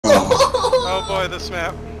Oh boy, this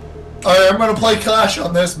map. Alright, I'm gonna play Clash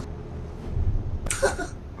on this.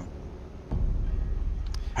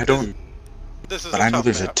 I don't. This is But a I know tough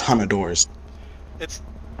there's map. a ton of doors.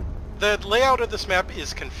 The layout of this map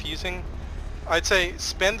is confusing. I'd say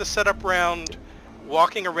spend the setup round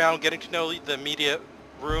walking around, getting to know the immediate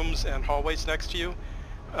rooms and hallways next to you.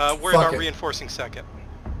 Worry about reinforcing second.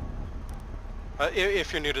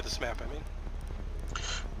 If you're new to this map, I mean.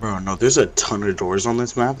 Bro, no, there's a ton of doors on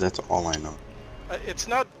this map. That's all I know. It's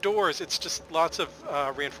not doors, it's just lots of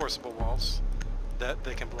reinforceable walls that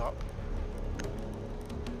they can blow up.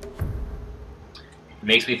 It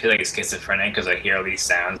makes me feel like schizophrenic because I hear all these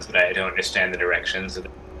sounds, but I don't understand the directions.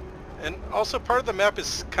 And also part of the map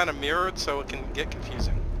is kind of mirrored, so it can get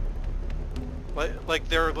confusing. Like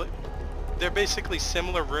they're basically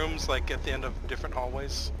similar rooms, like at the end of different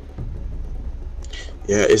hallways.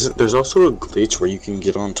 Yeah, there's also a glitch where you can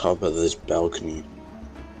get on top of this balcony.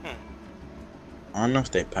 I don't know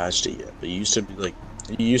if they patched it yet, but you used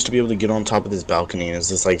to be able to get on top of this balcony, and it's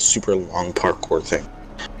this like super long parkour thing,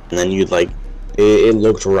 and then you'd like it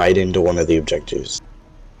looked right into one of the objectives.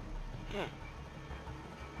 I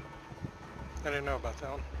didn't know about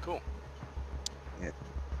that one. Cool. Yeah.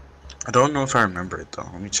 I don't know if I remember it though.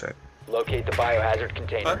 Let me check. Locate the biohazard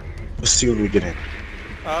container. Let's see when we get in.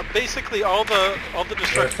 Basically, all the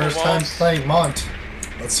destructible First walls. time playing Mont.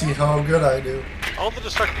 Let's see how good I do. All the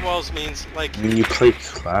destructible walls means like. When you play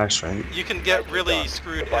Clash, right? You can get really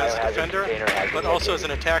screwed as a defender, but also as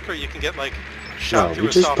an attacker, you can get like shot through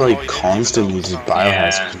a soft wall. We just play constantly use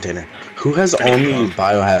biohazard container. Who has only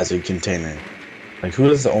biohazard container? Like who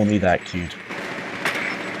is only that cute?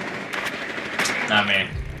 Not me.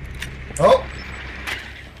 Oh.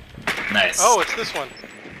 Nice. Oh, it's this one.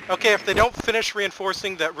 Okay, if they don't finish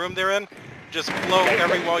reinforcing that room they're in, just blow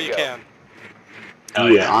every wall you can. Oh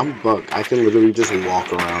yeah, I'm Buck. I can literally just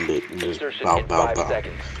walk around it and just bow.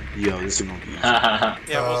 Yo, this is gonna be easy.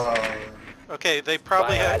 Yeah, well, okay, they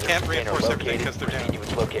probably can't reinforce everything because they're down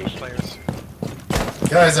players.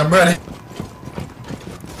 Guys, I'm ready.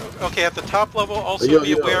 Okay, at the top level, also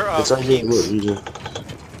be aware of peaks.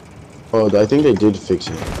 Oh, I think they did fix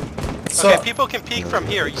it. Okay, people can peek from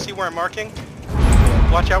here. You see where I'm marking?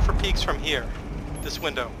 Watch out for peeks from here. This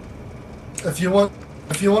window. If you want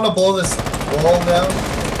to blow this wall down,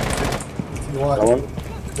 if you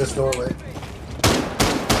want, this doorway.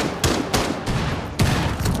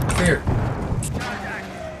 Clear.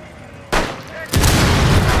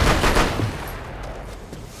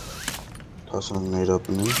 Toss a nade up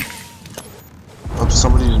in there. Oh,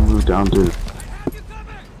 somebody just moved down, dude.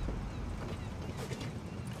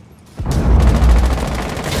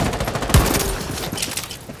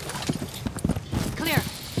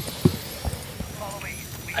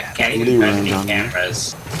 Can't even find any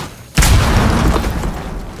cameras.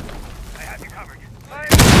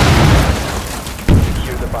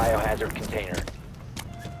 Secure the biohazard container.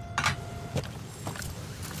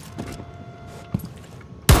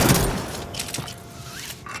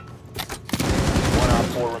 One on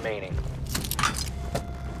 4 remaining.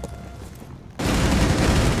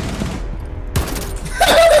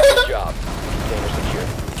 Good job. Container secure.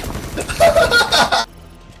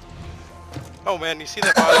 Oh man, you see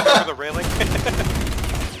that body over the railing?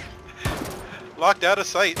 Locked out of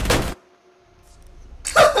sight.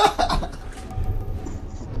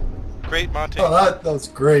 Great Monty. Oh, that was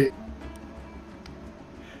great.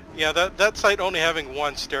 Yeah, that site only having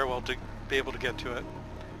one stairwell to be able to get to it.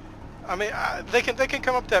 I mean, they can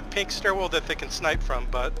come up that pink stairwell that they can snipe from,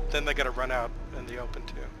 but then they gotta run out in the open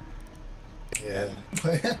too. Yeah.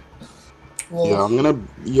 Well,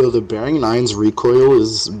 yeah, the bearing 9's recoil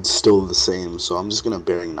is still the same, so I'm just gonna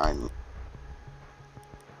bearing 9.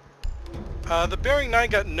 The bearing 9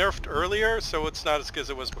 got nerfed earlier, so it's not as good as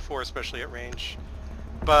it was before, especially at range.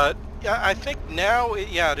 But yeah, I think now, it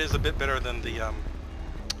is a bit better than the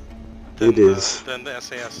than the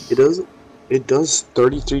SAS. It does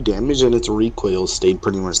 33 damage, and its recoil stayed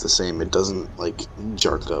pretty much the same. It doesn't like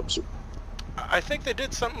jerk up. I think they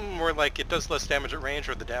did something where like it does less damage at range,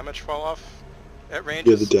 or the damage fall off at range.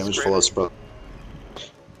 Yeah, the damage fall off spot.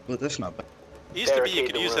 But that's not bad. It used to be you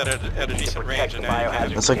could use that at a decent range, and now you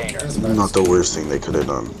can't. That's like not the worst thing they could have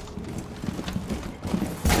done.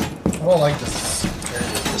 I don't like this.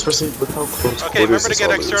 Especially with how close. Okay, remember to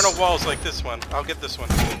get external walls like this one. I'll get this one.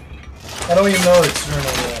 I don't even know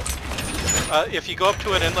external wall. If you go up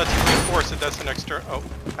to it and lets you reinforce it, that's an external. Oh,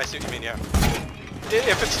 I see what you mean. Yeah.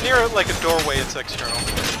 If it's near like a doorway, it's external.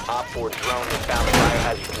 Op 4 drone has found the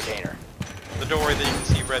biohazard container. The doorway that you can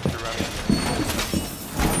see red through.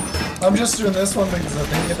 I'm just doing this one because I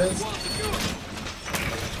think it is.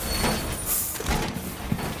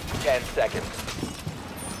 10 seconds.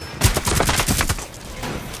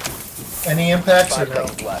 Any impacts or 5 no?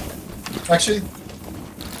 seconds left. Actually,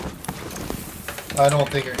 I don't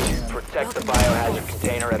think I can. Protect the biohazard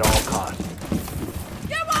container at all costs.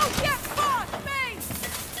 You won't get past me!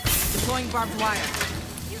 Deploying barbed wire.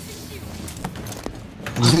 You can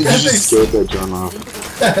shoot. You just scared that John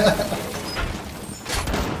off.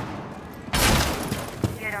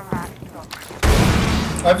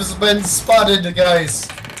 I've just been spotted, guys.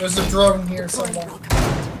 There's a drone here somewhere.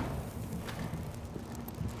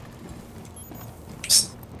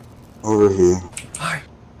 Psst. Over here. Hi.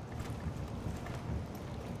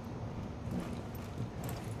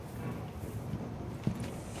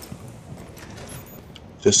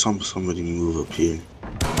 There's somebody move up here.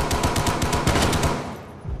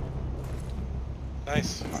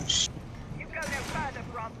 Nice. Nice. You go no further,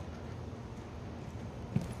 Brom.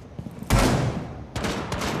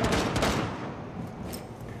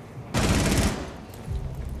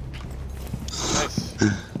 Nice.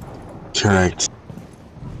 Correct.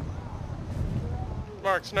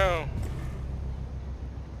 Marks, no.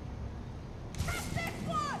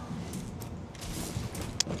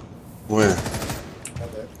 Where?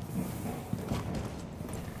 Okay.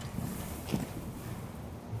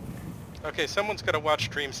 Okay, someone's got to watch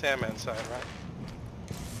Dream Sandman side, right?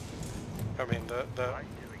 I mean,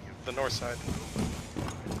 the north side.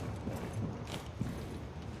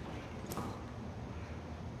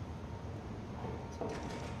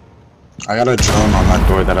 I got a drone on that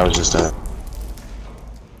door that I was just at.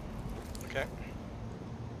 Okay.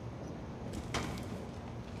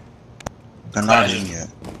 They're not in yet.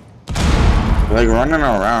 They're like running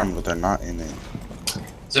around, but they're not in it.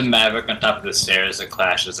 There's a Maverick on top of the stairs that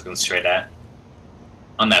Clash is looking straight at.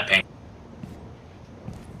 On that ping.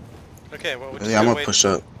 Okay, well, we just Yeah, I'm gotta gonna wait. push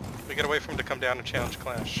up. We gotta wait for him to come down and challenge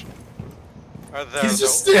Clash. He's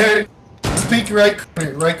just staring. Peek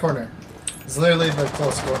right corner. He's literally in the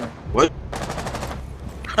close corner. What?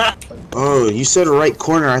 Oh, you said right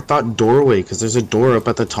corner. I thought doorway, because there's a door up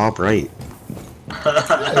at the top right.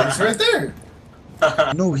 Yeah, he's right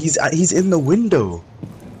there. No, he's in the window.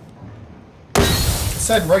 He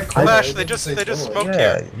said right corner. Clash, He they didn't just say smoked doorway.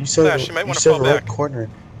 Yeah, you said Clash, you might wanna said fall right back. corner.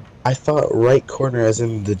 I thought right corner as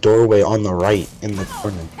in the doorway on the right in the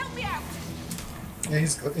corner. Help me out! Yeah,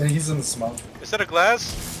 he's in the smoke. Is that a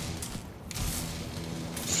glass?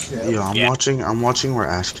 Yeah, Yeah, I'm Yeah. watching where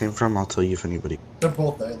Ash came from. I'll tell you if anybody. they're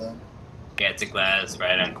both there then. Yeah, it's a glass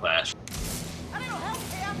right on Clash. A little help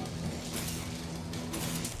here!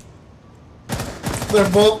 They're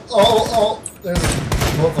both. Oh, there's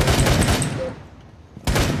both of them.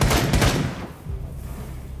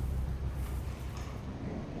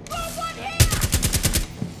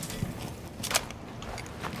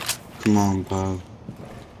 Come on, Bob.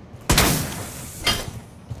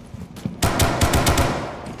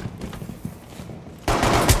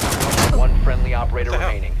 One friendly operator What the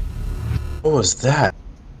hell? remaining. What was that?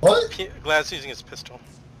 What? Glass using his pistol.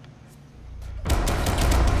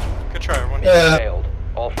 Good try, everyone. Yeah. Failed.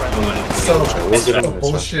 All friendly. So We'll get into this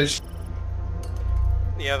bullshit.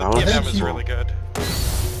 Yeah, the I was PMM is thinking- really good.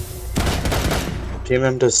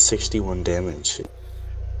 PMM does 61 damage.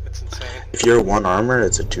 It's insane. If you're one armor,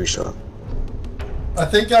 it's a 2-shot. I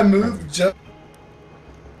think I moved just.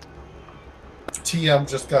 TM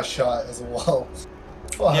just got shot as well.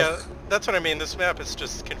 Fuck. Yeah, that's what I mean. This map is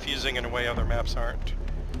just confusing in a way other maps aren't.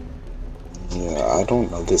 Yeah, I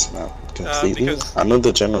don't know this map completely. because- I know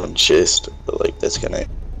the general gist, but like that's gonna.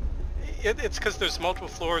 It's because there's multiple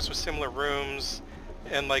floors with similar rooms,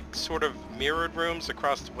 and like sort of mirrored rooms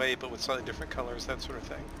across the way, but with slightly different colors, that sort of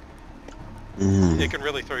thing. It can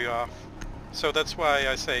really throw you off. So that's why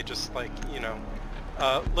I say just like,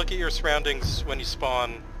 look at your surroundings when you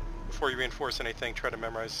spawn before you reinforce anything. Try to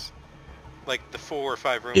memorize like the 4 or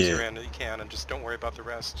 5 rooms you're in that you can, and just don't worry about the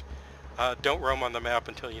rest. Don't roam on the map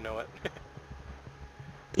until you know it.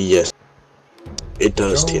 Yes, it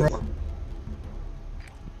does, Don't TM.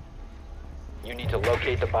 You need to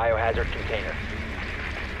locate the biohazard container.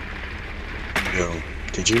 Yo,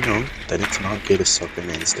 did you know that it's not gay to suck a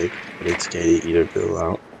man's dick, but it's gay to eat a bill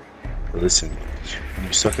out? But listen, when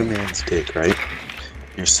you suck a man's dick, right?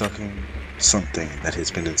 You're sucking something that has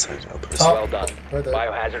been inside a pussy. Oh. Well done. Right there.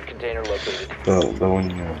 Biohazard container located. But when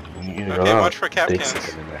you eat it Okay, out, watch for cap dick's cans.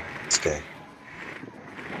 sticking in there. It's gay.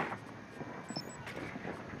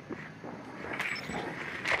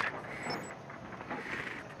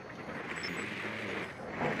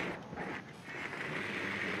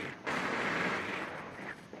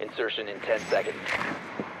 Insertion in 10 seconds.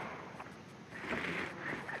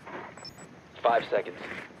 5 seconds.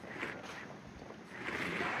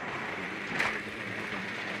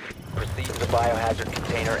 Proceed to the biohazard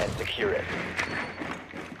container and secure it.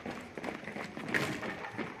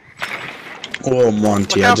 Oh,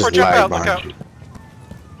 Monty, Look I out for just jump lied out, look behind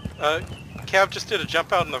out. you. Cav just did a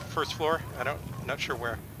jump out on the first floor. Not sure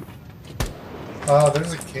where. Oh,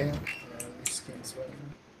 there's a camp. Yeah, there's camps right here.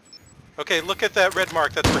 Okay, look at that red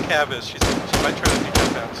mark. That's where Cav is. She might try to do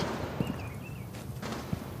jump outs.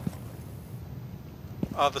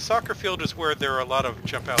 The soccer field is where there are a lot of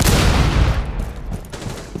jump outs.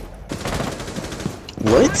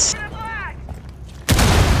 What?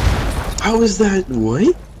 How is that?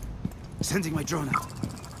 What? Sending my drone out.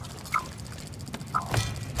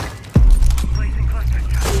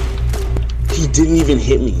 He didn't even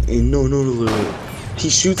hit me. And no. He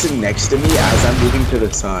shoots it next to me as I'm moving to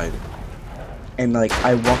the side. And like,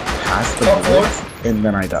 I walked past the bullets, and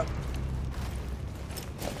then I died.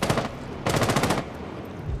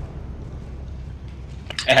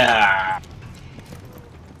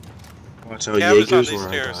 Watch out, Cav is on Jaeger's these where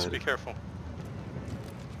I stairs. died. Be careful.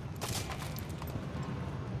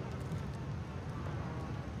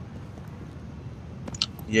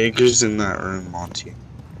 Jaeger's in that room, Monty.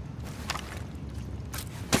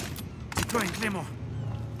 Deploying Claymore.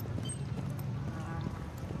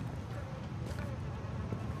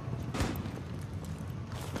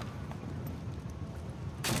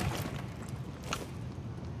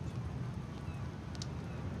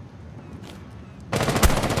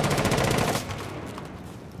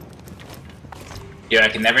 Yo, I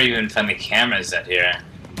can never even find the cameras out here.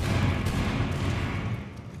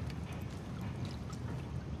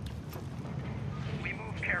 We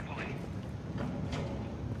move carefully.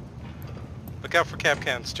 Look out for cap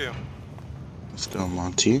cans too. Let's go,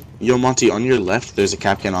 Monty. Yo, Monty, on your left, there's a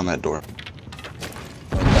capcan on that door.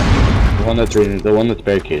 The one that's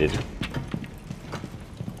barricaded.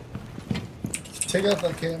 Take out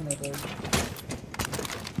that camera, dude.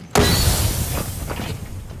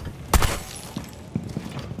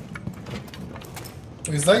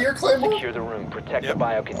 Is that your claymore? Secure the room. Protect Yep. the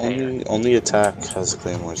bio container. Only attack has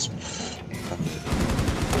claymores.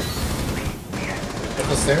 Up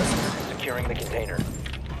the stairs? Securing the container.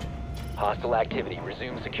 Hostile activity.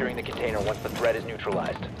 Resume securing the container once the threat is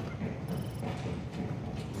neutralized.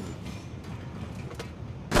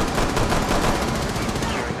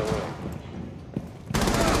 Securing the room.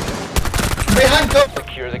 Behind cover!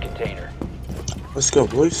 Secure the container. Let's go,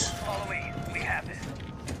 boys. Follow me. We have this.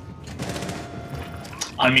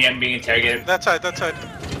 On me, I'm being interrogated. That side, that side.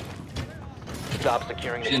 Stop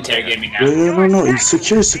securing the She's container. interrogating me now. No.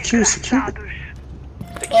 Secure. Secure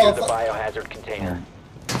Oh, the biohazard container.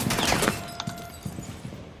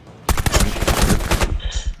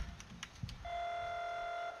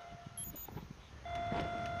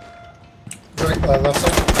 Right, left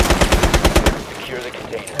side. Secure the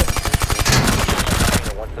container.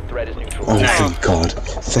 Once the threat is Oh, neutralized. thank God.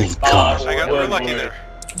 Thank God. We're lucky there.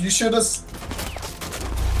 You should have.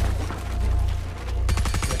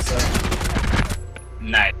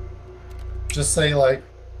 Nice. Just say like,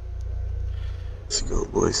 Let's go,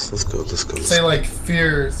 boys. Let's go. say like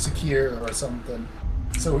fear secure or something,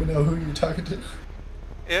 so we know who you're talking to.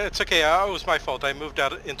 Yeah, it's okay. It was my fault. I moved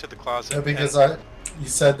out into the closet. Yeah, because and you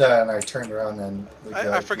said that and I turned around and the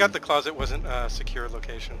guy- I forgot the closet wasn't a secure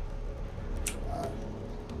location.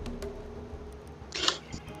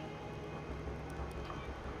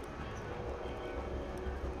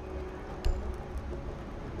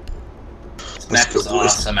 Let's Map go, is boys.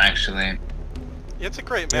 awesome, actually. Yeah, it's a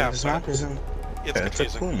great Yeah, map, this but map isn't. it's Yeah, it's a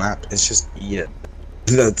confusing. cool map. It's just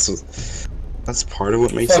that's part of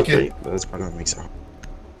what makes Fuck it it. great. But that's part of what makes it hard.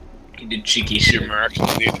 You did cheeky shit. Fuck,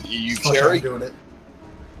 I'm doing it.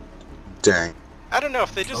 Dang. I don't know,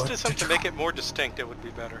 if they just Oh, did something to make it more distinct, it would be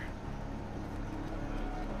better.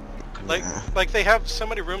 Yeah. Like they have so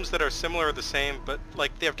many rooms that are similar or the same, but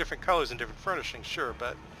like they have different colors and different furnishings, sure,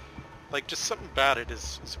 but like just something about it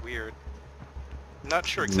is weird. I'm not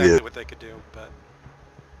sure exactly Yeah. what they could do, but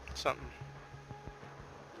something.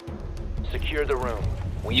 Secure the room.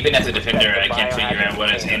 Even as a defender, I Protect the can't figure out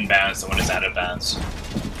what is biohazard inbounds and what is out of bounds.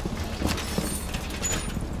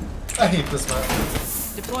 I hate this map.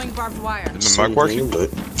 Deploying barbed wire. The mark working?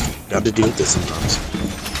 But got to deal with this sometimes.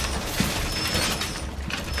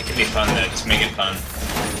 It can be fun though, just make it fun.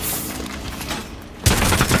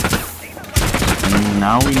 And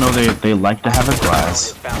now we know they like to have a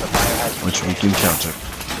glass, Found the biohazard which we can counter.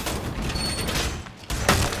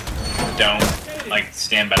 Don't, like,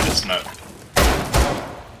 stand by the smoke.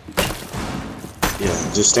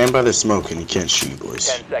 Yeah, just stand by the smoke and you can't shoot, boys.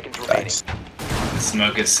 10 seconds remaining. Facts. The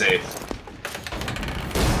smoke is safe.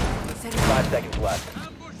 5 seconds left.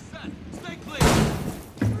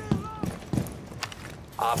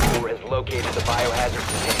 Op Op 4 has located the biohazard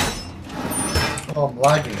container. Oh, I'm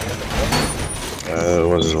lagging. It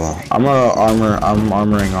was as well. I'm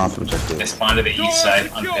armoring off objective. I spawned to the east side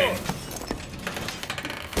unpinged.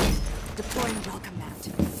 Deploying welcome mat.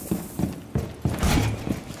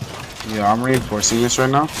 Yeah, I'm reinforcing this right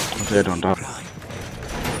now. Hopefully I don't die.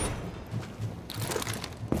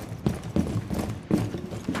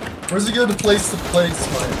 Where's he going to place the place,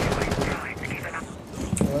 Mike?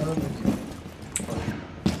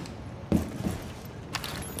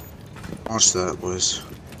 Watch that, boys.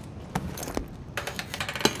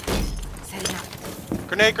 Setting up.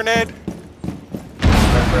 Grenade, grenade!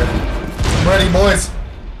 I'm ready. I'm ready, boys.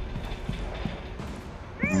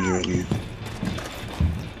 I'm ready.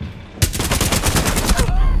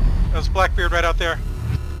 That was Blackbeard right out there.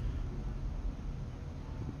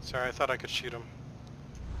 Sorry, I thought I could shoot him.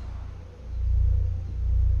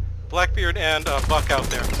 Blackbeard and Buck out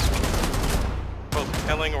there. Both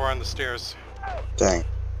killing or on the stairs. Dang.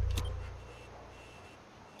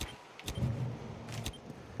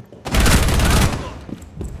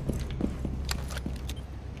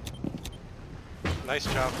 Nice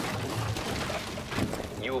job.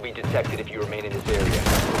 You will be detected if you remain in this area.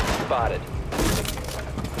 Spotted.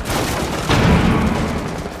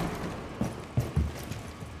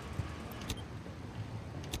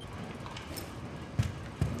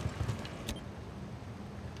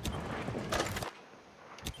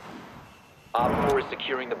 Op 4 is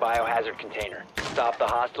securing the biohazard container. Stop the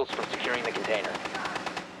hostiles from securing the container.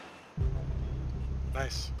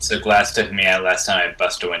 Nice. So glass took me out last time I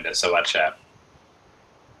bust a window, so watch out.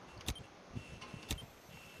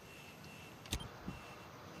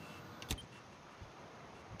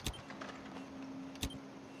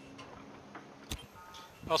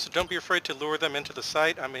 Also, don't be afraid to lure them into the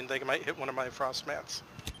site. I mean, they might hit one of my frost mats.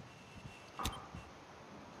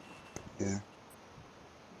 Yeah.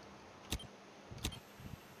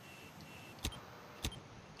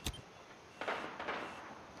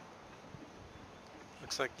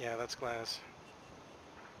 Looks like, yeah, that's glass.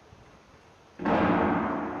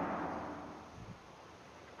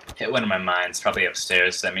 Hit one of my mines, probably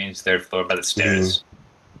upstairs. That means third floor by the stairs.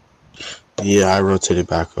 Yeah, I rotated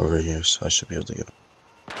back over here, so I should be able to get.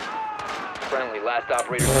 Friendly, last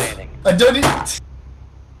operator standing. I don't need...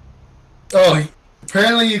 Oh,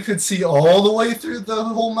 apparently you could see all the way through the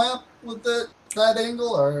whole map with that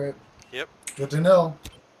angle? Alright. Yep. Good to know.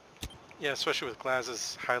 Yeah, especially with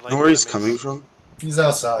glasses highlighting. Know where he's enemies. coming from? He's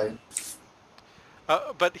outside.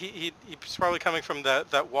 But he's probably coming from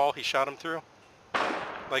that wall he shot him through.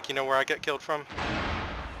 Like, you know where I get killed from?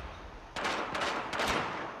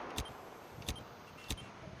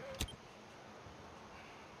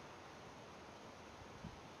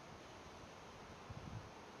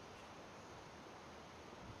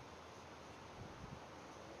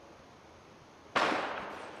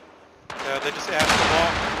 They just asked the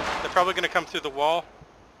wall. They're probably going to come through the wall.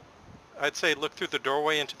 I'd say look through the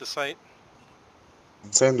doorway into the site.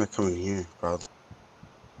 I'm saying they're coming here, probably.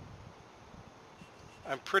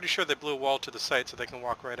 I'm pretty sure they blew a wall to the site so they can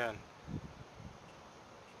walk right in.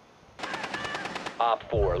 Op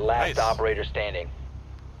 4, last Nice. operator standing.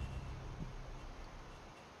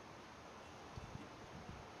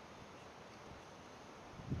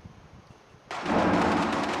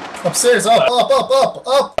 Upstairs, up,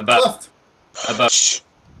 Above. left. Above.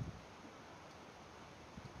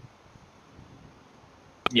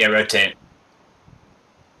 Yeah, rotate.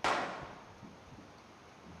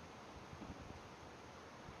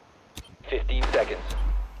 Seconds.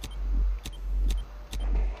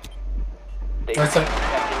 Right side.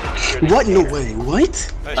 What? No way.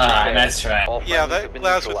 What? Nice Ah, job. nice try. All Yeah, friendlies that have been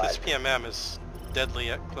glass with this neutralized. PMM is deadly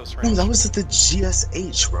at close No, range. that was at the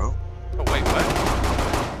GSH, bro. Oh wait,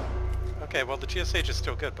 what? Okay, well the GSH is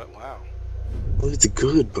still good, but wow. Well, it's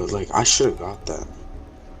good, but like I should have got that. I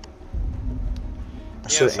Yeah,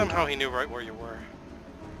 should've somehow he knew right where you were.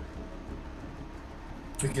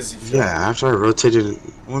 Because he Yeah, after I rotated.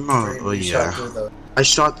 Well, no. Well, he shot yeah. through the... I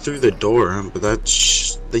shot through the door, but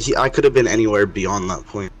I could have been anywhere beyond that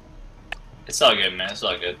point. It's all good, man. It's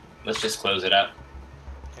all good. Let's just close it up.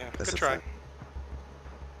 Yeah, That's good the try. thing.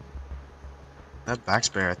 That back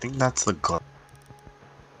spare, I think that's the glove.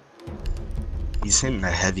 He's hitting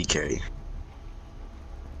a heavy carry.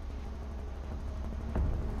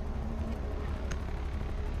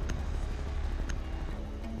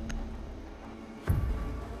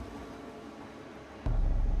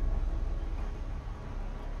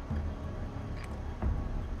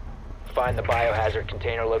 Find the biohazard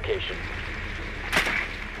container location.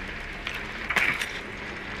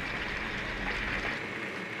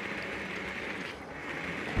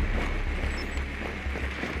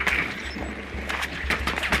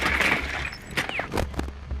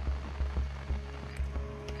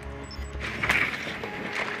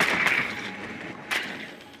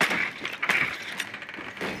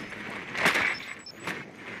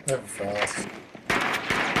 have a frost.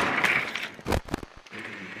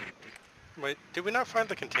 Wait, did we not find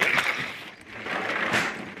the container?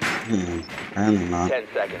 I'm not. 10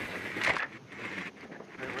 seconds.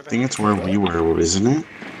 Wait, where I the think heck it's where we were, isn't it?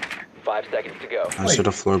 5 seconds to go. I should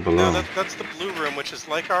have floor No, below. that's the blue room, which is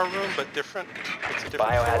like our room, but different. It's a different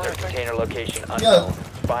floor, I Biohazard think. container location unknown.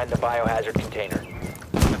 Find the biohazard container.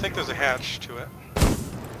 I think there's a hatch to it.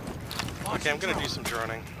 Okay, I'm gonna do some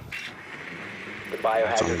droning. The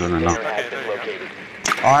biohazard No, no, no. container has Okay, been there you go. located.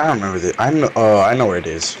 Oh, I don't remember this. I know where it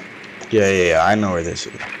is. Yeah, I know where this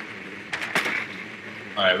is.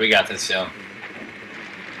 Alright, we got this, yo.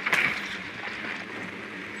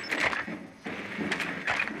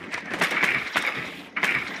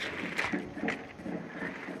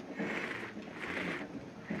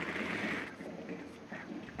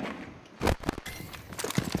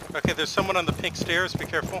 Okay, there's someone on the pink stairs. Be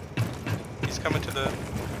careful. He's coming to the...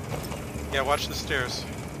 Yeah, watch the stairs.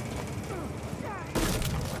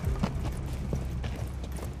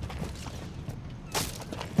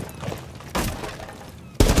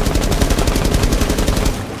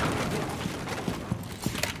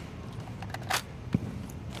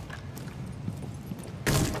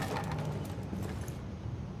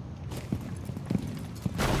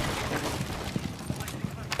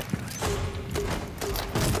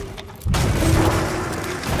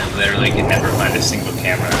 I literally can never find a single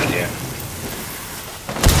camera out here.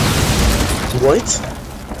 What?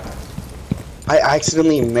 I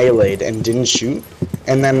accidentally meleeed and didn't shoot,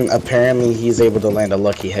 and then apparently he's able to land a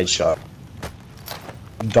lucky headshot.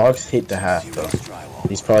 Dogs hit the half though.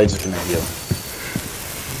 He's probably just gonna heal.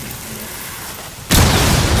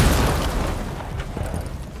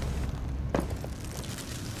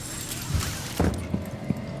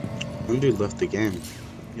 One dude left again.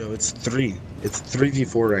 Yo, it's 3. It's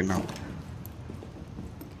 3v4 right now.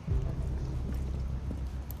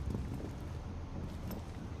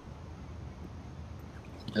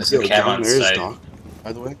 There's a cam on there's site. dog.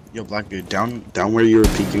 By the way, yo, black dude, down where you were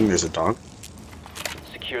peeking, there's a dog.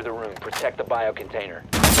 Secure the room. Protect the bio container.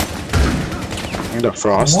 And a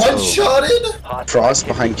frost. One Oh. shotted? Hostile Frost activity.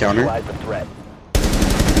 behind counter. Neutralize the threat.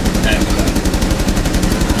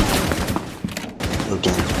 Oh,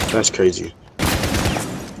 damn. That's crazy.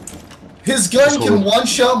 His gun Just can hold.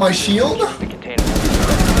 one-shot my shield? The container.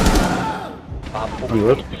 Op 4 You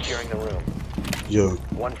up? is securing the room. Yo,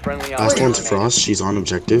 One friendly last operator one's remaining. frost. She's on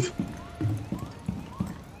objective.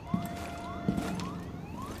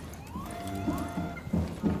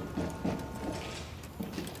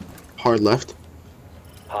 Hard left.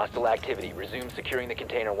 Hostile activity. Resume securing the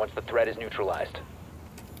container once the threat is neutralized.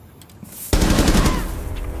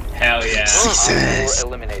 Hell yeah. Op Success. 4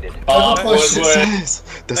 eliminated. Oh, That's boy, boy. Success.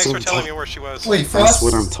 That's Thanks what for I'm telling me talking. where she was. Wait, That's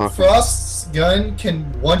what I'm talking Frost's gun can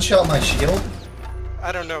one-shot my shield?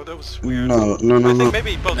 I don't know, that was weird. No. I think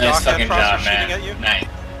maybe both Nice Doc and fucking Frost job, were shooting at you. man. Nice.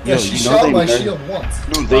 Yeah, Yo, she you know shot they my nerfed- shield once.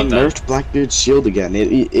 No, they Well done. nerfed Blackbeard's shield again.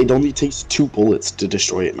 It only takes 2 bullets to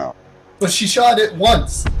destroy it now. But she shot it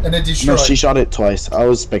once, and it No, destroyed. she shot it twice. I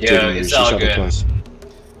was spectating Yeah, her. it's She all shot it good. twice.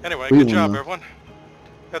 Anyway, We good will job, know. everyone.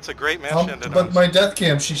 That's a great match ended but on. my death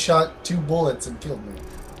cam, she shot 2 bullets and killed me.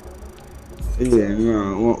 Yeah,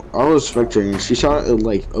 no. Well, I was spectating her. She shot it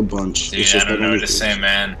like a bunch. Dude, It's I just don't that know only what to thing. say,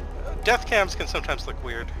 man. Death cams can sometimes look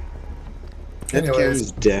weird. That cam Anyways.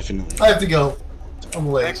 is definitely. I have to go. I'm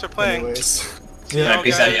late. Thanks for playing. Anyways. See Yeah, y'all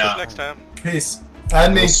peace guys out, y'all. next time. peace.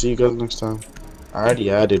 Add me. I'll see you guys next time. I already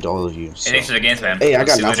added all of you. So. Hey, thanks for the games, man. Hey, I I'll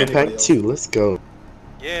got see an you alpha later. pack too. Let's go.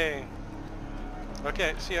 Yay.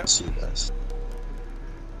 Okay, see ya. See you guys.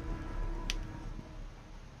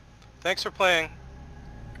 Thanks for playing.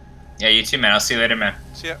 Yeah, you too, man. I'll see you later, man.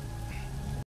 See ya.